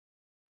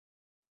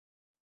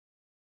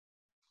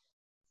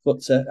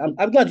But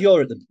I'm glad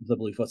you're at the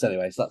Bluefoot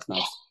anyway, so that's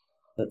nice.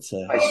 That's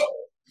Nice.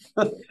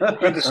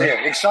 Good to see you.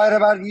 Excited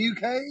about the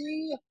UK?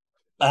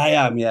 I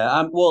am, yeah.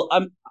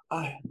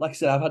 Like I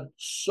said, I've had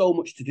so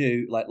much to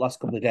do like last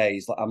couple of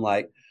days. Like I'm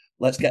like,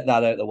 let's get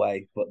that out of the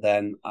way. But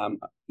then,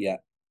 yeah,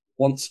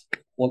 once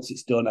once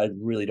it's done, I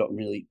really don't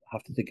really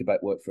have to think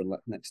about work for the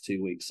next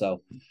 2 weeks.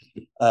 So,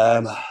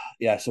 um, Nice.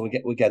 yeah, so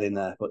we get in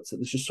there. But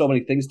there's just so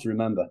many things to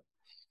remember.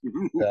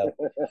 So,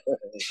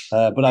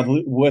 but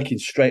I'm working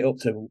straight up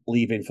to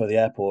leaving for the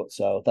airport,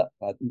 so that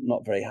I'm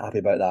not very happy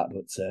about that.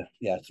 But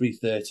yeah,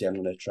 3:30. I'm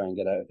going to try and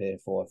get out of here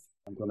for.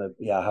 I'm going to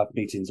have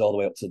meetings all the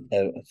way up to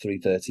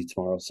 3:30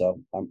 tomorrow.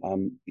 So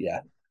I'm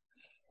yeah.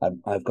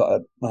 I've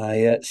got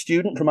my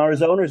student from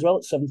Arizona as well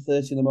at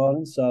 7:30 in the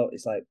morning. So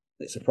it's like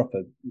it's a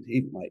proper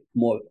even like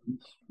more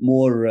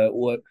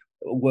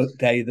work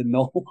day than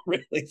normal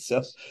really.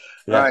 So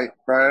yeah, Right,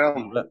 right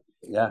on.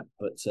 yeah.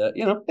 But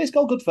it's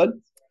all good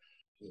fun.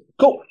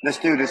 Cool. Let's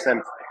do this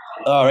then.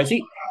 All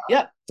righty.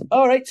 Yeah.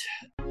 All right.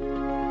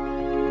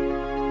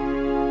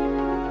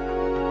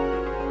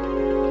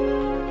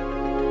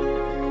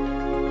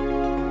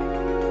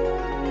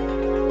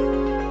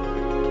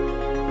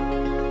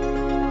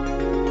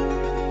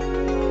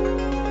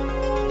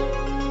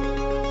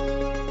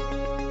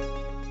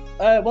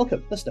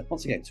 Welcome, listener,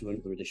 once again to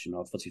another edition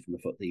of Footy from the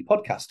Foot, the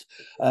podcast.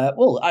 For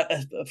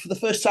the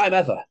first time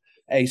ever,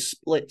 it's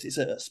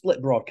a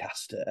split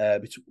broadcast.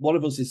 One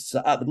of us is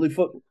at the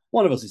Bluefoot,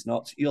 one of us is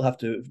not. You'll have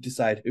to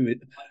decide who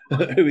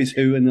is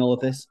who in all of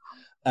this.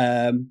 We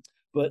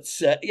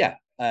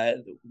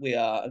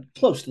are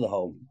close to the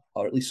home,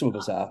 or at least some of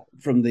us are,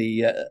 from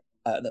the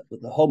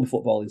home of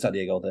football in San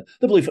Diego,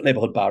 the Bluefoot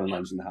Neighborhood Bar and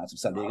Lounge in the heart of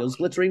San Diego's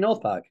glittering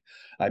North Park.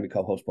 I'm your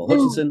co-host, Paul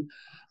Hutchinson.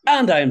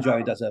 And I am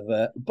joined as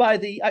ever by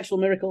the actual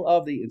miracle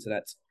of the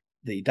internet,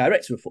 the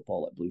director of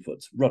football at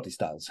Bluefoot, Rodney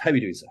Styles. How are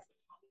you doing, sir?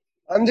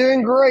 I'm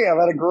doing great. I've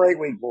had a great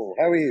week, Paul.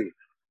 How are you?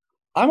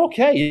 I'm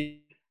okay.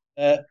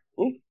 Uh,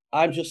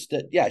 I'm just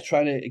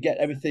trying to get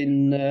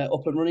everything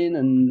up and running,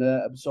 and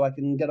so I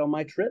can get on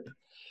my trip.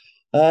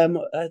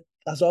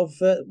 As of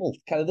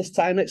kind of this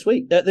time next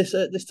week,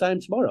 this time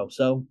tomorrow.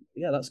 So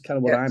yeah, that's kind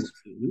of what I'm up Yes.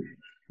 to.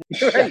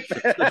 Yeah, Great.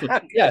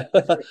 yeah.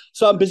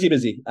 So I'm busy,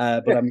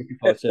 but I'm looking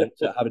forward to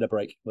having a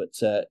break. But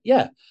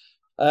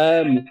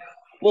um,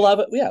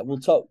 we'll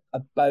talk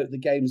about the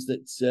games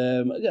that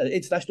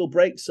international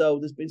break. So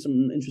there's been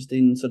some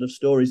interesting sort of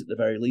stories at the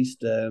very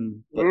least.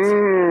 Mm.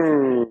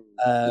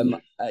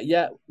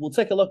 We'll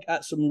take a look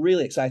at some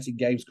really exciting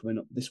games coming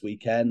up this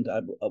weekend.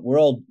 We're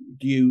all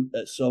due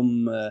at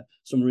some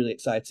really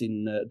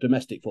exciting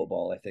domestic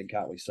football, I think,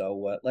 aren't we?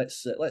 So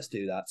let's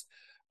do that.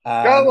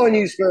 Come And on,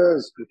 you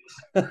Spurs.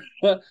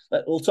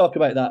 we'll talk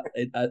about that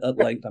at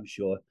length, I'm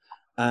sure.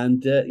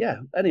 And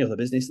any other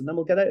business, and then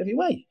we'll get out of your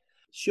way.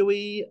 Shall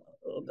we?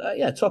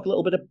 Talk a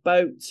little bit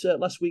about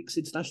last week's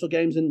international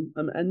games and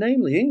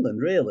namely England.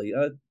 Really,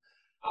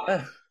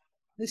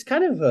 it's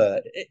kind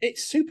of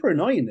it's super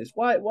annoying. This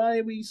why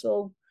are we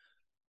so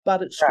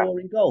bad at Yeah.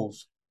 scoring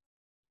goals?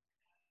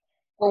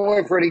 Well,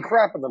 we're pretty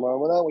crap at the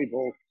moment, aren't we,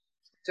 Paul?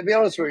 To be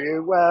honest with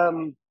you,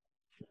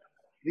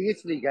 the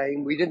Italy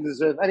game, we didn't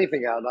deserve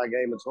anything out of that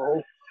game at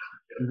all.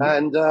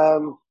 Mm-hmm.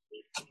 And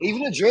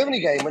even the Germany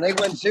game, when they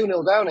went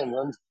 2-0 down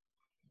England,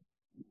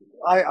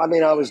 I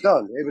mean, I was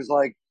done. It was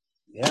like,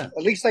 Yeah,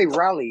 at least they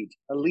rallied.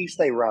 At least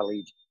they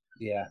rallied.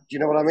 yeah. Do you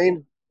know what I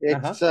mean?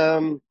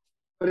 Uh-huh.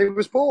 But it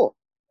was poor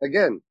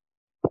again.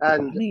 I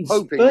And mean,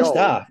 Pope in first goal.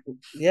 half,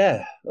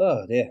 yeah.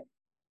 Oh dear,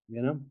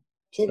 you know.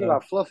 Talking So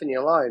about fluffing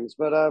your lines,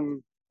 but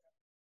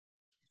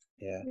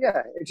yeah.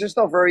 yeah, it's just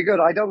not very good.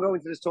 I don't go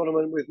into this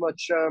tournament with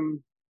much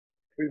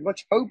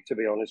hope, to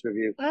be honest with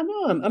you. I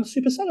know I'm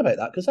super sad about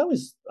that because I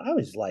was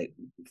like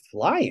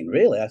flying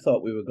really. I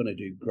thought we were going to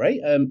do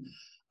great.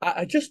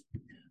 I just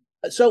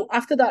so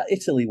after that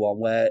Italy one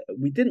where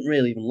we didn't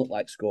really even look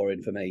like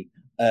scoring for me.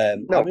 I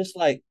No, was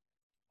like,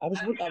 I was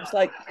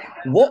like,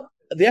 what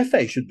the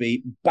FA should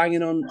be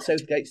banging on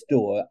Southgate's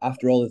door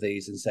after all of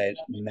these and saying,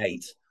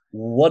 mate,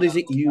 what is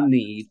it you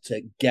need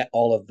to get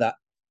all of that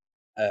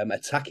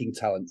attacking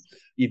talent?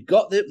 You've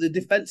got the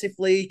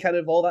defensively kind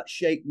of all that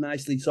shape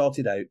nicely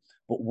sorted out,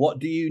 but what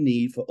do you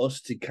need for us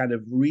to kind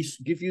of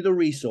give you the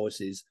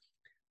resources?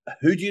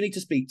 Who do you need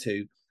to speak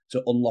to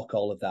unlock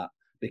all of that?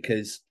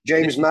 Because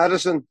James this is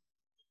Madison.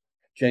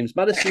 James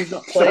Madison's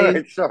not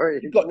playing. Sorry,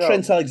 You've got no,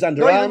 Trent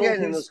Alexander not even Arnold,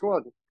 getting in the who's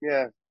squad.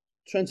 Yeah,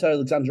 Trent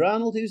Alexander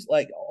Arnold, who's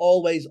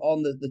always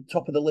on the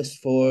top of the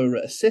list for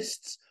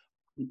assists,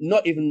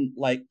 not even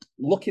like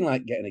looking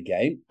like getting a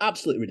game.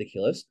 Absolutely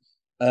ridiculous.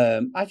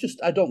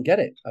 I don't get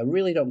it. I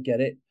really don't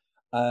get it.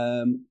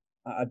 Um,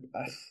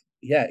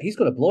 yeah, he's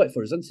going to blow it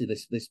for us, isn't he?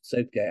 This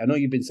Southgate. I know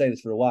you've been saying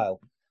this for a while,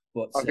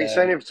 but I've been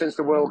saying it since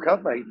the World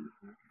Cup, mate.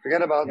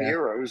 Forget about the yeah,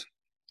 Euros.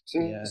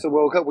 yeah, Since the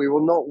World Cup, we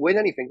will not win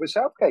anything with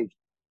Southgate.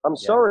 I'm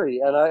yeah, sorry,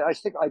 and I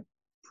think I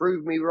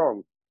prove me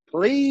wrong.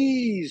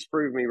 Please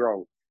prove me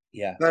wrong.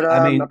 yeah. But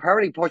I mean,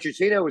 apparently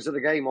Pochettino was at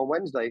the game on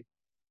Wednesday,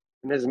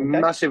 and there's okay.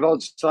 massive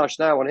odds slash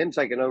now on him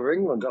taking over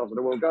England after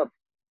the World Cup.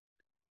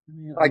 I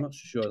mean, I'm not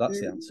sure that's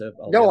the answer.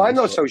 No, I'm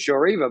not so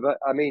sure either. But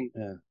I mean,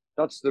 yeah.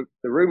 that's the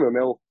rumor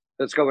mill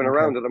that's going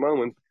around at the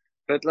moment.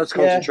 But let's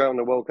concentrate on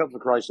the World Cup, for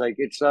Christ's sake.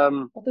 It's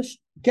Well,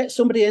 get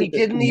somebody in. He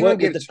didn't even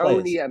give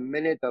Tony a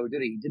minute, though,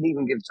 did he? He didn't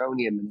even give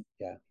Tony a minute.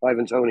 Yeah,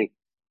 Ivan Tony.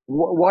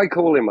 Why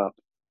call him up?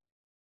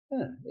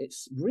 Yeah,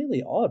 it's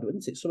really odd,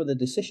 isn't it? Some of the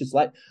decisions,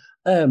 like,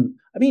 I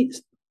mean,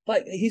 it's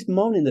like he's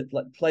moaning that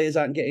like players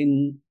aren't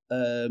getting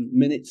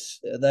minutes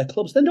at their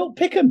clubs. Then don't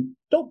pick him.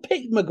 Don't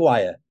pick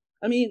Maguire.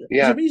 I mean,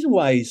 there's a reason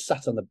why he's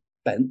sat on the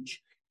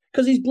bench,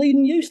 because he's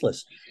bleeding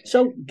useless.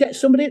 So get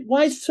somebody.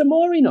 Why is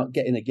Tomori not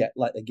getting the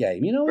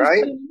game? You know,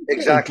 right?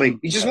 Exactly.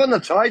 He just won the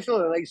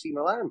title in AC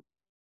Milan.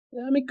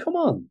 I mean, come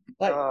on.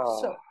 Like,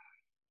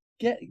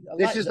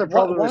 this is the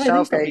problem with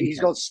Southgate.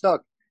 He's got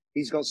stuck.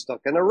 He's got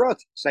stuck in a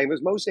rut. Same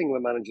as most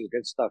England managers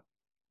get stuck.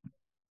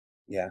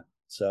 Yeah.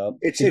 So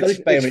it's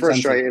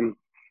frustrating.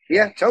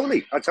 Yeah,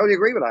 totally. I totally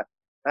agree with that.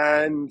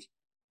 And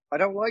I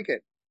don't like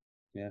it.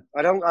 Yeah.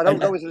 I don't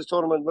go into this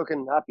tournament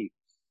looking happy.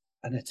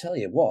 And I tell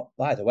you what,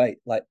 by the way,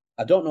 like,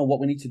 I don't know what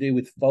we need to do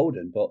with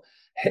Foden, but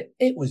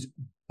it was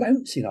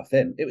bouncing off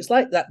him. It was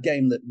like that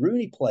game that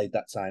Rooney played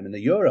that time in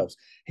the Euros.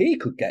 He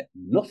could get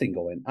nothing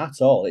going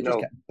at all. It just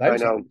kept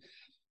bouncing. I know.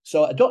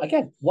 So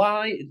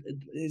why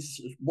is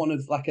one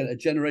of like a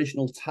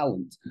generational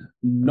talent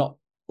not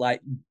like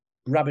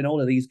grabbing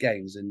all of these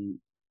games and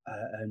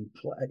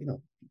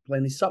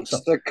playing these socks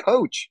off? It's the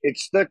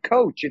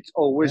coach. It's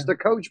always the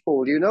coach,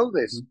 Paul. You know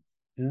this.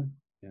 Yeah.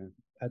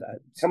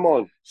 Come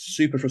on.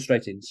 Super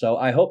frustrating. So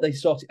I hope they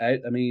sort it out.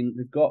 I mean,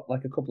 they've got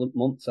like a couple of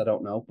months. I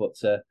don't know, but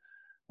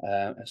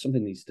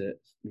something needs to.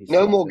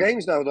 No more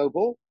games now, though,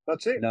 Paul.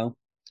 That's it. No,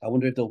 I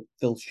wonder if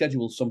they'll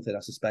schedule something. I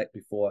suspect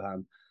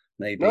beforehand.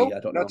 Maybe I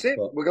don't know. That's it.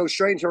 But we'll go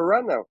straight into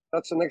Iran now.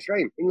 That's the next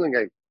game, England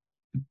game.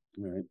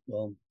 All right.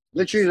 Well,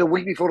 literally the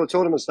week before the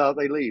tournament start,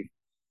 they leave.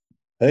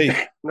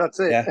 Hey, that's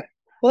it. Yeah.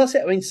 Well, that's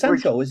it. I mean,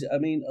 Sancho is. I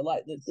mean,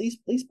 like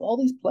all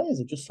these players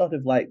have just sort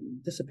of like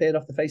disappeared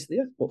off the face of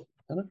the earth. But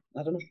I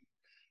don't know.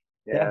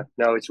 Yeah.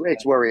 No, it's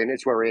worrying.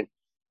 It's worrying.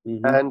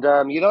 Mm-hmm.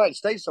 And United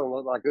States don't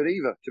look that good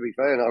either. To be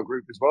fair, in our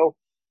group as well,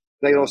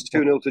 they lost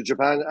 2-0 to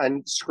Japan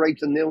and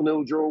scraped a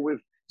 0-0 draw with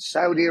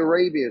Saudi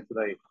Arabia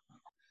today.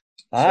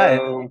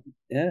 That'll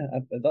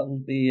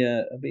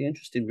be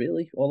interesting,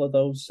 really. All of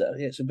those.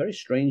 It's a very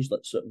strange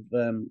sort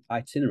of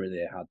itinerary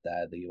they had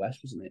there, the US,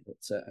 wasn't it? But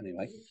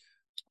anyway,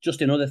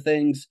 just in other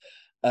things,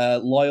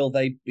 Loyal,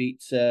 they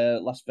beat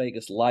Las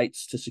Vegas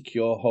Lights to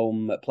secure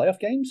home playoff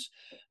games.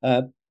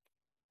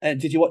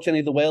 Did you watch any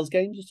of the Wales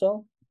games at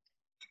all?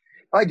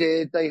 I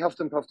did. They huffed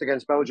and puffed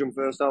against Belgium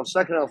first half.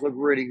 Second half looked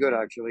really good,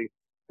 actually,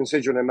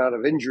 considering the amount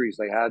of injuries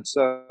they had.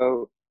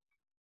 So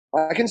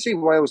I can see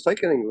Wales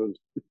taking England.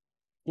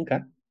 Okay.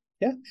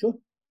 Yeah, sure.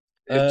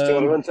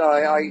 Tournament,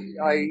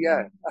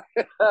 yeah.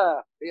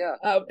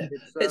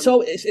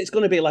 It's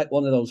going to be like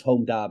one of those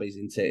home derbies,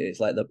 isn't it? It's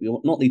like you'll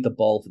not need the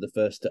ball for the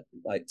first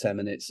 10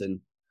 minutes,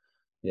 and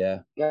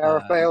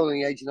Gareth Bale in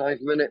the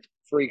 89th minute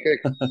free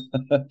kick.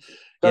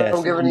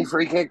 Don't give any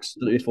free kicks.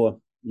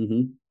 Before.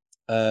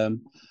 Mm-hmm.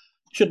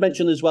 Should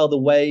mention as well the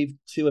Wave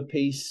 2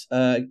 apiece.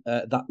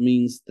 That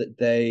means that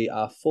they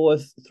are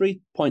fourth, 3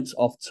 points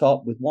off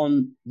top with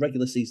one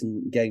regular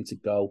season game to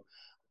go.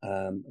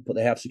 But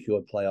they have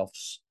secured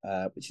playoffs,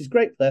 which is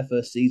great for their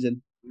first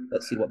season.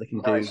 Let's see what they can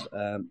do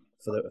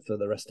for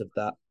the rest of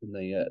that in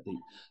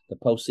the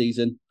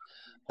postseason.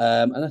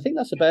 And I think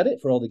that's about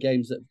it for all the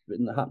games that have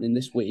been happening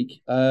this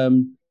week. I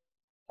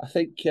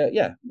think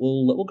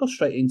we'll go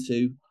straight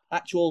into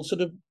actual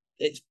sort of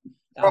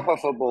proper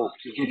football.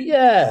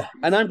 Yeah,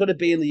 and I'm going to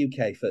be in the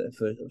UK for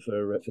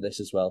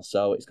this as well,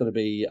 so it's going to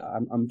be.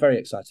 I'm very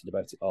excited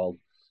about it all.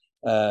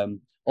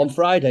 On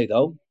Friday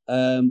though.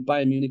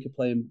 Bayern Munich are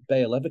playing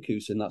Bayer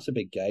Leverkusen. That's a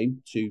big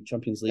game. 2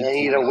 Champions League.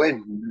 They need a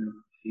win.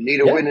 You need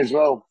a win as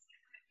well.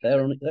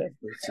 They're on it there.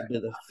 It's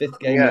the 5th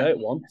game without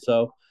one.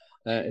 So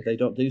if they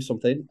don't do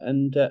something,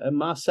 and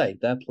Marseille,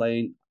 they're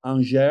playing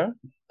Angers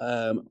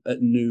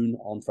at noon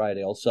on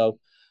Friday. Also,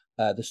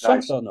 I think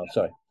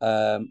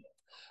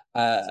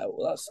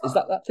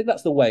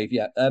that's the Wave.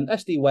 Yeah,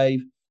 SD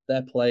Wave.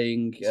 They're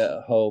playing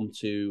at home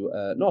to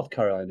North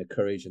Carolina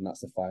Courage, and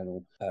that's the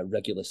final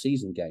regular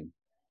season game.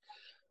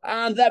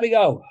 And there we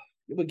go.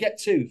 We'll get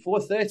to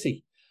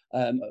 4:30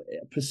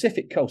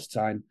 Pacific Coast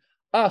time.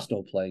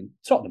 Arsenal playing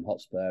Tottenham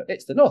Hotspur.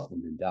 It's the North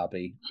London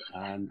derby,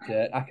 and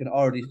I can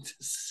already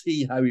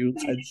see how you'll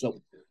tense up.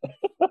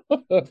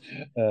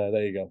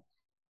 There you go.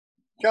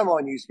 Come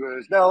on, you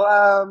Spurs. No,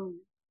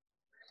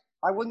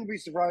 I wouldn't be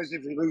surprised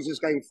if we lose this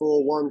game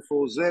 4-1,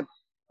 4-0,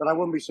 but I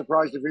wouldn't be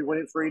surprised if we win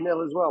it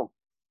 3-0 as well.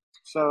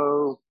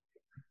 So,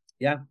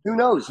 yeah, who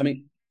knows? I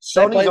mean,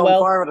 Sonny's on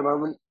fire at the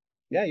moment.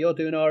 Yeah, you're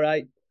doing all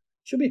right.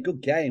 Should be a good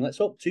game. Let's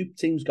hope 2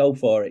 teams go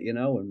for it, and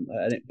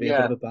it be a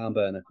bit of a barn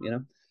burner,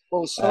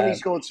 Well, Sonny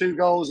scored 2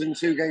 goals in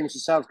 2 games for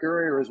South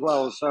Korea as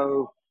well,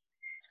 so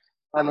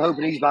I'm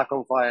hoping he's back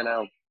on fire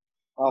now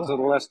after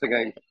the Leicester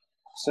game.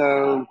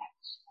 So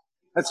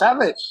let's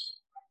have it.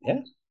 Yeah.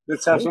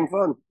 Let's have some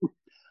fun.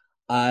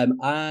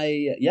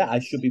 I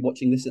should be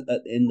watching this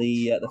in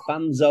the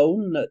fan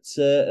zone at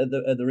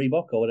the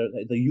Reebok or whatever,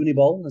 the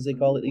Uniball as they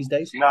call it these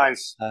days.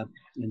 Nice.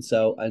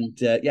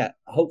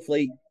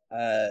 Hopefully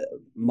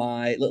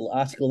my little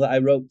article that I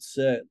wrote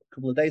a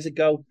couple of days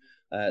ago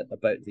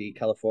about the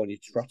California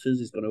Trotters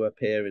is going to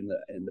appear in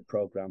the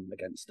program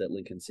against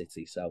Lincoln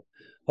City. So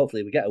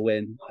hopefully we get a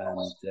win, and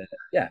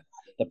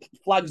the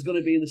flag's going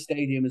to be in the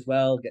stadium as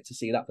well. Get to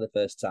see that for the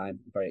first time.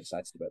 I'm very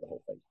excited about the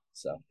whole thing.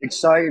 So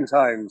exciting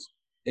times.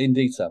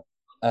 Indeed, so.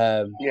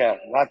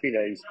 Happy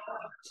days.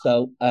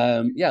 So,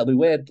 it'll be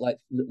weird. Like,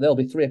 there'll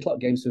be 3:00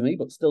 games for me,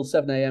 but still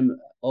 7 a.m.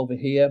 over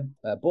here.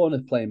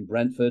 Bournemouth playing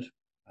Brentford.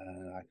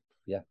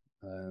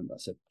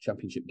 That's a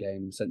championship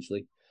game,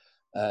 essentially.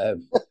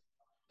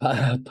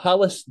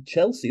 Palace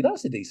Chelsea.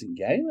 That's a decent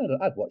game.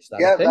 I'd watch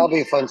that. Yeah, that'll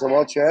be fun to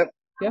watch. Yeah.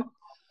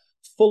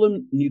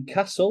 Fulham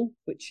Newcastle,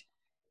 which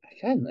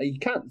again you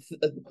can't.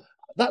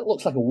 That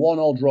looks like a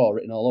 1-1 draw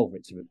written all over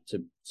it to me.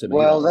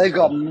 Well, they've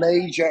got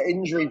major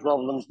injury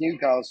problems,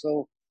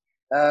 Newcastle.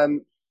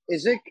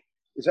 Isak,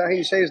 is that how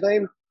you say his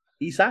name?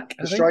 Isak,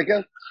 the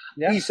striker?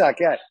 Yeah. Isak,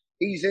 yeah.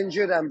 He's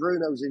injured and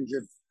Bruno's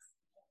injured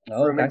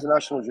from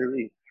international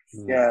duty.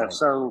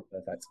 So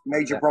perfect.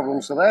 Major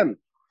problems for them.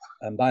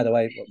 And by the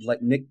way,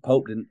 like Nick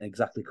Pope didn't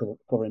exactly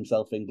cover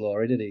himself in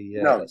glory, did he?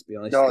 No, let's be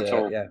honest. Not at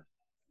all.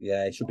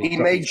 Yeah, it should be. He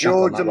made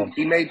Jordan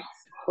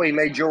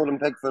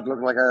Pickford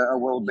look like a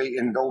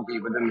world-beaten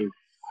goalkeeper, didn't he?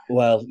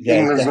 Well, yeah,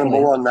 England's definitely.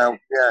 #1 now.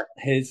 Yeah,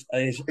 his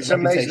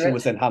reputation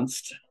was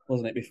enhanced,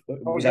 wasn't it? Before, I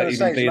was going to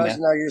say,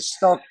 now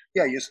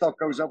your stock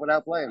goes up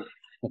without playing.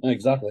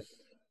 Exactly.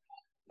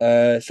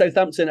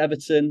 Southampton,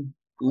 Everton,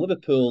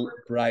 Liverpool,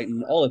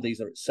 Brighton. All of these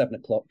are at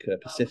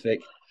 7:00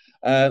 Pacific.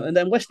 And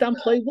then West Ham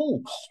play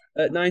Wolves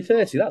at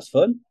 9:30. That's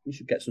fun. We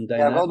should get some day.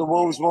 Yeah, I've got the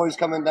Wolves boys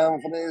coming down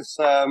for this.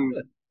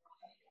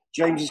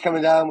 James is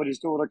coming down with his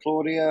daughter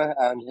Claudia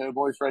and her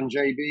boyfriend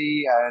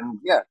JB, and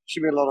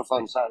should be a lot of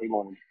fun Saturday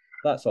morning.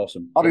 That's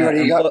awesome. I'll be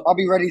ready. I'll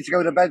be ready to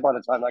go to bed by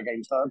the time that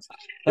game starts.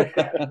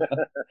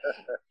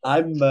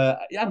 I'm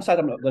sad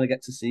I'm not going to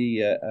get to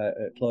see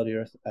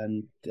Claudia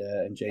and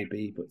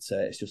JB, but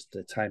it's just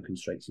time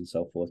constraints and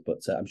so forth.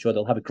 But I'm sure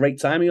they'll have a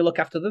great time. And you'll look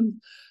after them.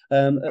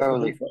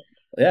 Always.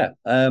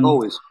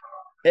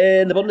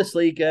 In the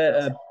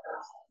Bundesliga,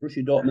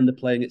 Borussia Dortmund are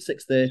playing at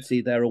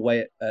 6:30. They're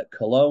away at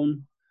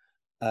Cologne.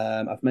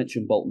 I've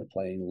mentioned Bolton are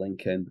playing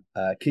Lincoln.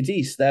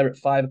 Cadiz, they're at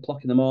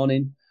 5:00 in the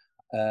morning.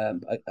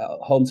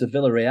 Home to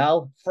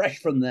Villarreal, fresh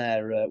from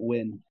their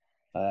win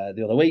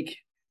the other week.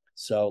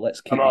 So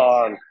let's keep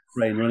the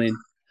train running.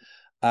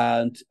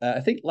 And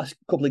I think last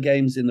couple of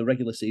games in the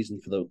regular season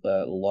for the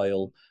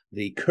Loyal,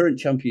 the current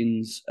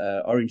champions,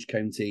 Orange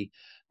County,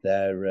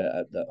 they're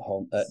at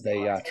home.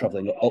 They are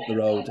travelling up the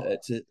road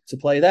to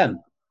play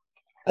them.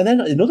 And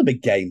then another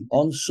big game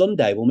on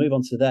Sunday. We'll move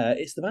on to there.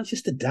 It's the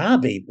Manchester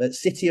Derby, but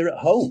City are at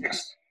home.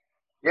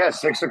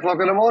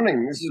 6:00 in the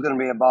morning. This is going to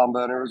be a barn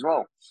burner as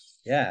well.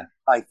 Yeah,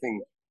 I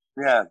think.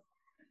 Yeah,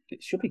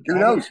 it should be. Who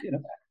knows?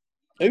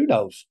 Who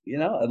knows?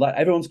 Like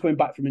everyone's coming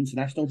back from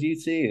international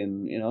duty,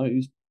 and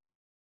who's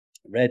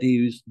ready,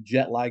 who's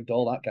jet lagged,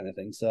 all that kind of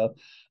thing. So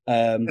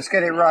let's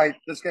get it right.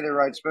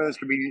 Spurs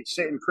could be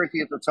sitting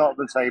pretty at the top of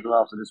the table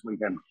after this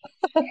weekend.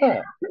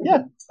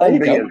 Yeah, there you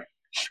go.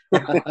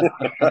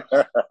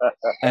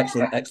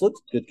 Excellent.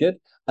 Good.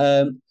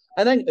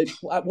 And then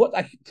what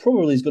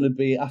probably is going to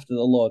be after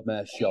the Lord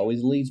Mayor's show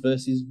is Leeds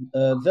versus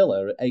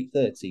Villa at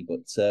 8:30.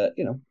 But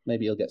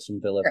maybe you'll get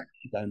some Villa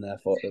down there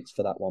for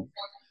that one.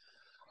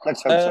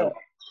 Let's hope so.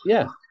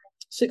 Yeah,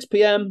 6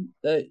 p.m.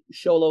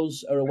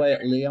 Cholos are away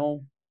at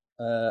Lyon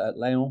in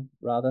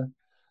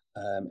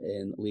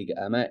Liga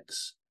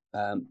MX.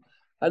 And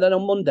then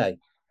on Monday,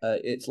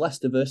 it's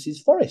Leicester versus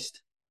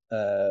Forest.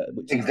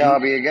 Big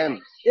derby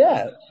again.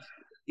 Yeah.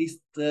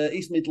 East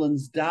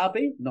Midlands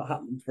derby, not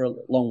happened for a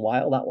long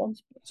while, that one.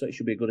 So it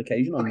should be a good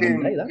occasion on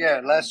Monday.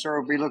 Leicester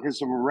will be looking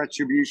some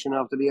retribution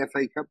after the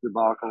FA Cup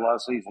debacle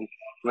last season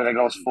when they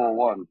lost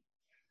 4-1.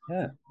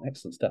 Yeah,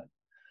 excellent stuff.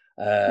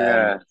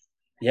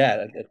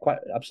 Quite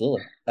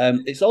absolutely.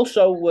 It's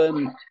also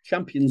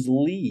Champions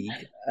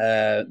League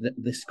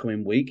this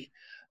coming week.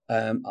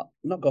 I'll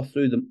not go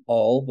through them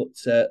all, but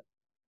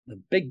the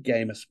big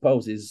game, I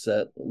suppose, is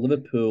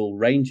Liverpool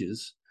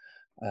Rangers.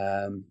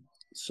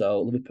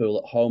 So Liverpool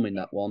at home in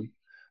that one.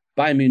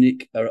 Bayern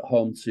Munich are at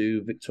home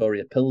to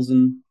Victoria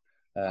Pilsen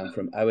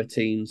from our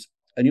teams.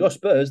 And your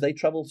Spurs, they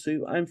travel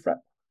to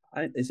Eintracht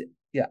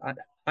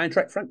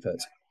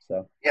Frankfurt.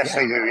 So yes,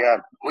 they do. Yeah,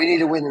 we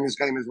need a win in this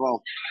game as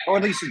well, or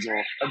at least a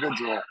good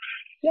draw.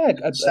 Yeah,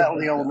 settle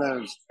the old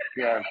nerves.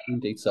 Yeah,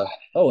 indeed. So,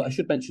 I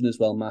should mention as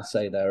well,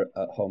 Marseille they're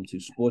at home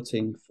to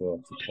Sporting for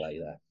play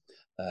there.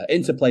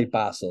 Inter play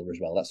Barcelona as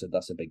well.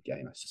 That's a big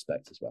game, I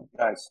suspect, as well.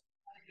 Nice.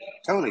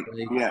 Totally.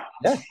 Yeah.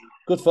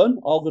 Good fun.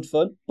 All good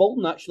fun.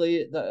 Bolton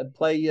actually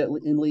play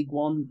in League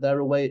One. They're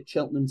away at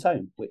Cheltenham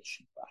Town,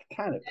 which I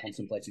kind of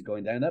contemplated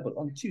going down there, but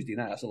on Tuesday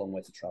night that's a long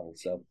way to travel.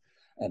 So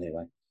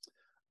anyway,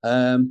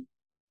 Are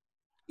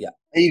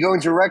you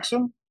going to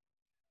Wrexham?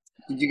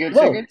 Did you get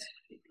tickets?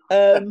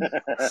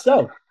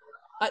 So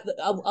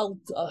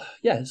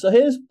Yeah. So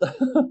here's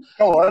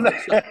Go on,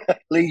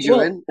 lead you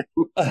in.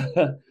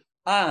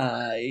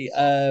 I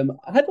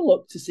had a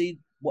look to see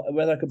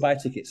whether I could buy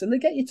tickets, and they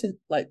get you to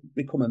like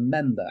become a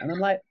member, and I'm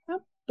like, I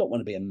don't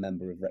want to be a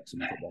member of Wrexham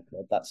Football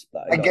Club.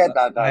 I get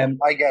that though.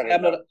 I get it.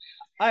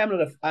 I am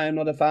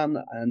not a fan,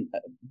 and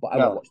but I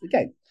will No. watch the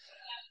game.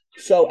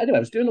 So anyway, I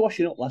was doing the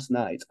washing up last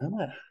night. And I'm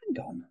like,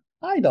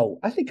 hang on,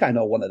 I think I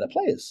know one of the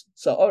players.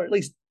 So, or at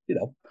least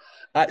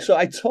so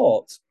I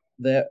taught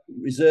the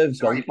reserve.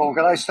 Sorry, Paul.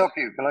 Can I stop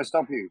you?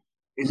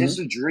 Is this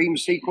a dream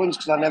sequence?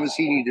 Because I've never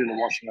seen you doing the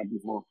washing up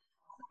before.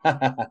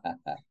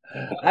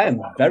 I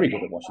am very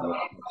good at washing up.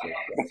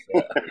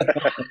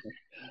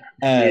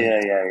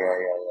 Yeah.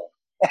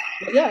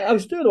 Yeah, I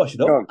was doing the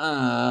washing up,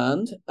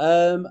 and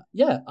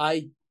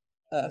I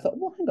thought,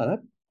 well, hang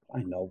on,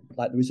 I know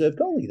like the reserve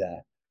goalie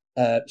there.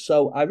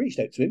 So I reached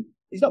out to him.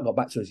 He's not got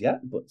back to us yet,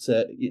 but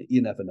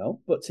you never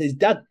know. But his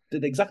dad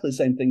did exactly the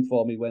same thing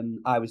for me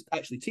when I was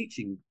actually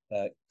teaching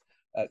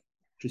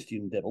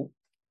Christian Dibble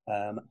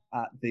at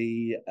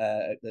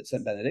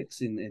St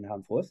Benedict's in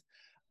Hanforth.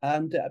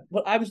 And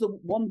but I was the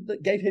one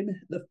that gave him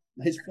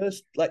his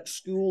first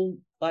school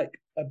I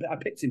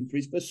picked him for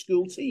his first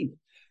school team,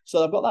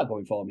 so I've got that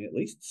going for me at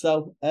least.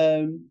 So,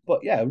 but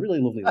yeah, a really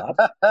lovely lad,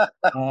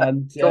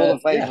 and all the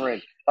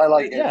favourite. I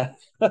like it. Yeah,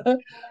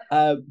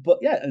 but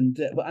yeah,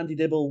 but Andy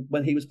Dibble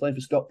when he was playing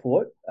for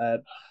Stockport,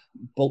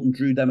 Bolton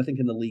drew them I think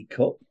in the League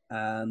Cup,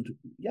 and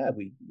yeah,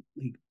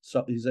 he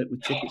sorted us out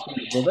with tickets with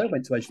his brother,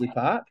 went to Edgeley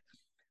Park.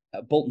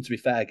 Bolton, to be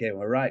fair, gave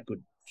him a right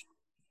good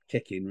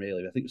kicking,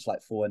 really. I think it was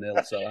like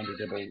 4-0, so Andy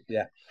Dibble,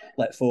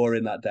 let 4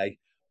 in that day.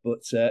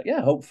 But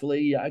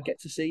hopefully I get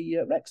to see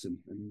Wrexham,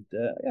 and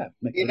I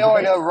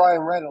know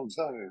Ryan Reynolds,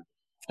 don't you?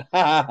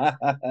 That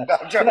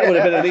would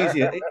have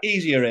been an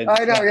easier in.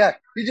 I know, yeah.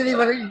 You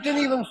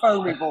didn't even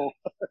phone me, Paul.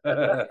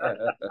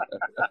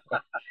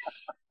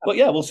 But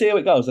yeah, we'll see how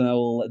it goes, and I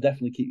will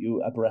definitely keep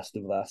you abreast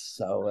of that.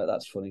 So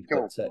that's funny.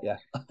 Cool.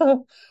 But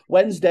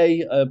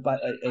Wednesday,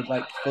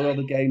 for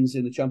other games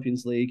in the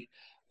Champions League,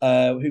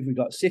 who've we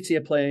got? City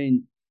are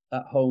playing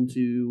at home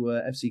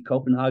to FC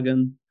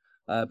Copenhagen.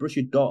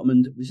 Borussia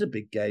Dortmund, this is a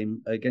big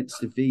game against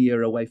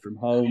Sevilla away from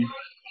home.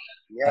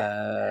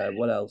 Yeah.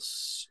 What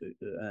else?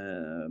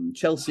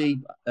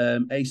 Chelsea,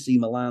 AC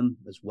Milan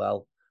as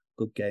well.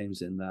 Good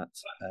games in that.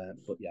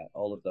 But yeah,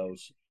 all of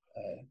those.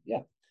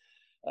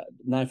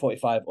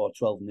 9:45 or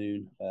 12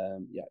 noon.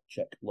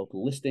 Check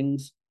local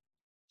listings.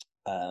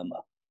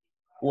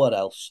 What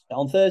else?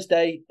 On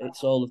Thursday,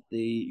 it's all of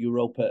the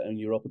Europa and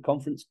Europa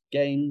Conference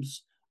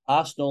games.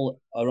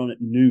 Arsenal are on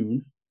at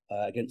noon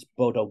against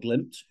Bodo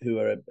Glimt, who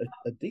are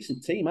a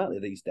decent team, aren't they,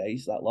 these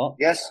days, that lot?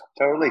 Yes,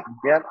 totally.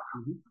 Yeah.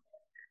 Mm-hmm.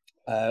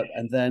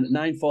 And then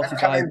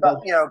 9:45.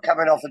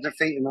 Coming off a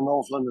defeat in the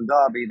North London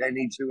derby, they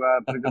need to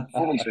put a good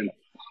performance in.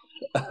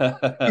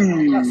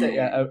 That's it,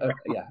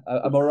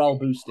 a morale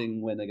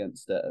boosting win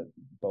against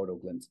Bodo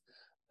Glimt.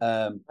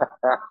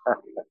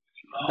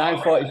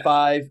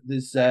 9:45.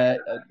 There's the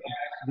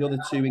other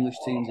two English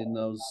teams in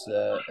those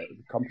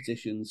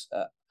competitions.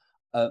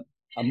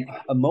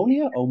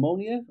 Omonia,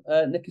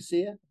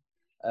 Nicosia.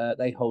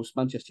 They host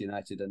Manchester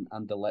United, and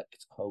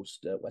Anderlecht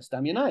host West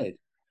Ham United.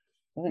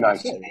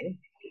 Nice.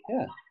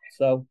 Yeah.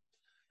 So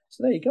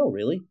there you go.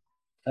 Really.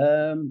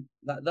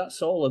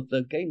 That's all of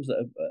the games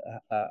that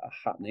are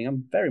happening.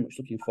 I'm very much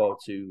looking forward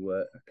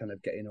to kind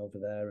of getting over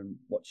there and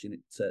watching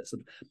it. So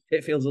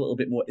it feels a little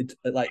bit more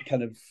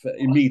kind of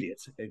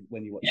immediate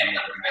when you watch it.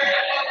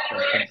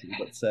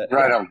 But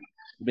right on.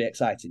 It'll be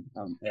exciting.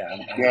 I'm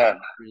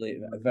really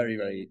very,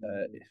 very.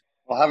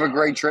 Well, have a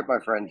great trip, my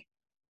friend.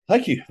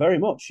 Thank you very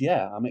much.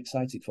 Yeah, I'm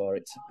excited for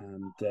it,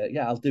 and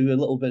I'll do a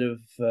little bit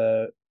of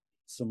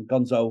some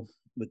gonzo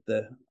with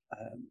the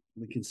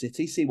Lincoln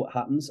City, see what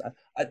happens.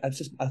 I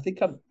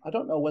think I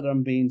don't know whether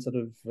I'm being sort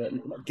of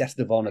not guest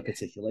of honor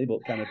particularly,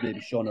 but kind of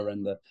maybe showing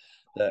around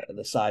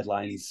the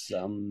sidelines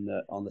on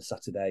the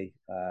Saturday.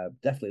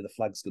 Definitely the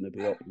flag's going to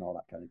be up and all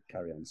that kind of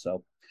carry on.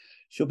 So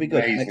should be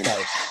good.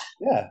 Excited.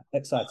 Yeah,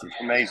 excited.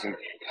 Amazing.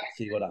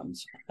 See what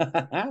happens.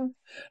 And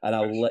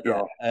I'll let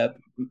you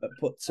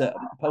post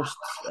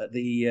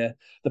the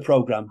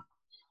program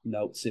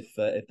notes if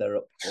they're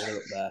up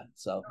there.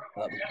 So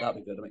that'll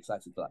be good. I'm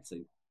excited for that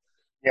too.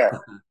 Yeah,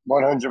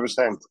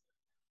 100%.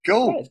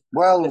 Cool. Great.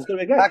 Well,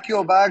 pack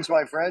your bags,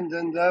 my friend,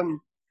 and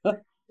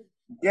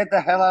get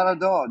the hell out of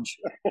Dodge.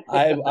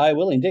 I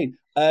will indeed.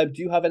 Do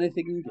you have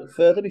anything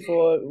further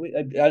before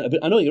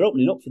I know you're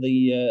opening up for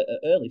the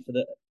early for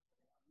the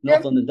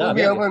North London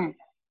derby? We'll be open.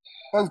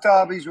 Both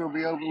derbies will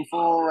be open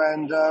for,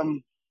 and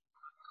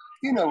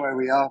you know where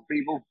we are,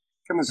 people.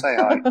 Come and say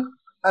hi.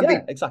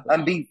 And exactly.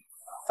 And be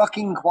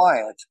fucking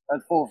quiet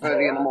at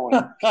 4:30 in the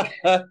morning.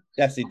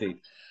 Yes,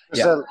 indeed.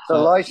 So the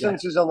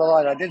license is on the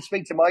line. I did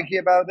speak to Mikey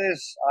about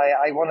this.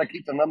 I want to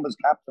keep the numbers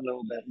capped a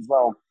little bit as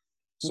well.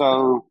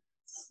 So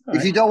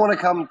if you don't want to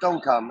come,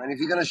 don't come. And if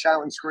you're going to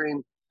shout and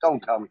scream, don't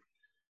come.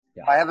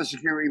 Yeah. I have a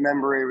security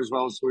member here as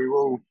well, so we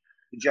will.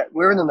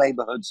 We're in the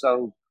neighbourhood,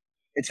 so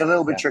it's a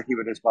little bit tricky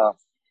with this bar.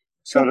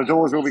 So the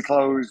doors will be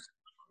closed.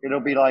 it'll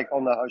be like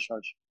on the hush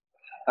hush.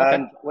 Okay.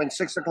 And when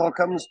 6 o'clock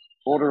comes,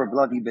 order a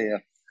bloody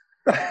beer.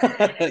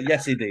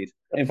 Yes, indeed.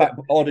 In fact,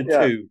 order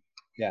 2.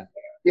 Yeah.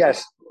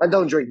 Yes, and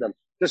don't drink them.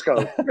 Just go.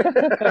 No,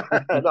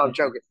 I'm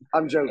joking.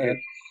 I'm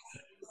joking.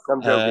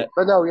 But no,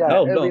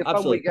 it'll be a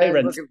fun weekend.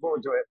 Looking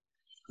forward to it.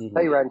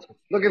 Pay rent.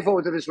 Looking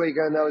forward to this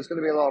weekend. Though it's going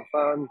to be a lot of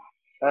fun.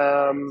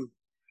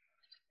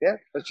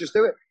 Let's just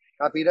do it.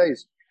 Happy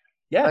days.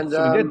 Yeah, and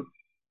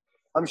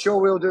I'm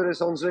sure we'll do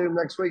this on Zoom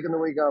next week and the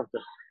week after.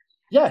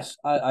 Yes,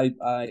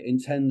 I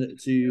intend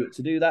to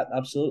do that,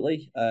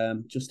 absolutely.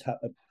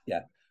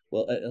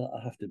 Well,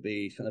 it'll have to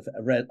be kind of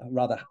a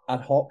rather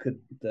ad hoc.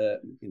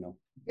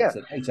 It's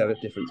an 8-hour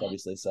difference,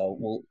 obviously. So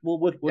we'll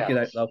work it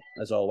out though,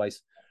 as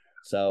always.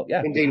 So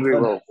yeah, indeed we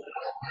will.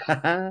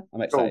 I'm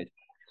excited.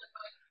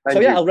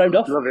 Cool. I'll round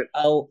off. Love it.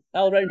 I'll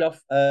round off.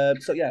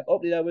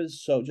 Opening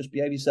hours. So just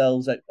behave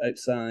yourselves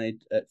outside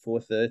at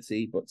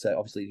 4:30, but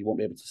obviously you won't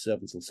be able to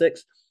serve until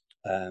 6.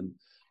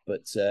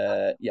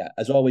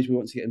 As always, we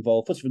want to get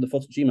involved.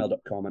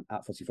 footyfromthefoot@gmail.com and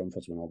at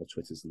footyfromfoot on all the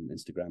Twitters and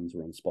Instagrams.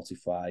 We're on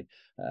Spotify,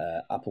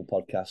 Apple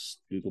Podcasts,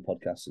 Google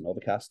Podcasts, and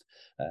Overcast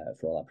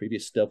for all our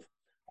previous stuff.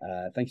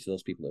 Thank you to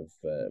those people who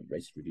have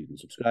rated, reviewed, and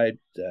subscribed.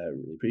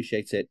 Really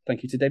appreciate it.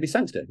 Thank you to Davey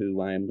Sangster,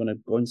 who I am going to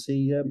go and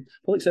see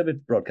public service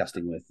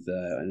broadcasting with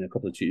in a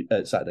couple of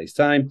Saturdays'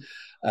 time.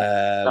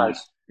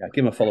 Nice. Yeah,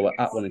 give him a follow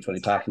at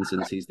 1in20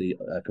 Parkinson's. He's the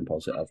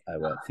composer of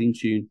our theme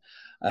tune.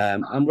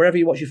 And wherever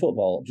you watch your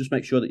football, just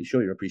make sure that you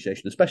show your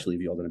appreciation, especially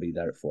if you're going to be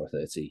there at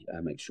 4:30.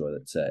 Make sure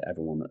that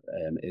everyone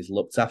is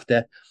looked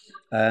after.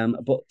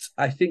 But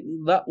I think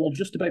that will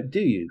just about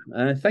do you.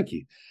 Thank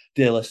you,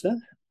 dear listener.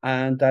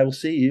 And I will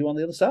see you on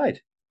the other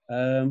side.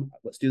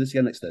 Let's do this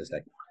again next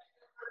Thursday.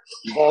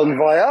 Bon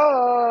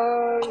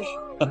voyage!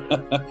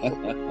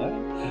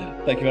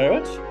 Thank you very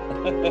much.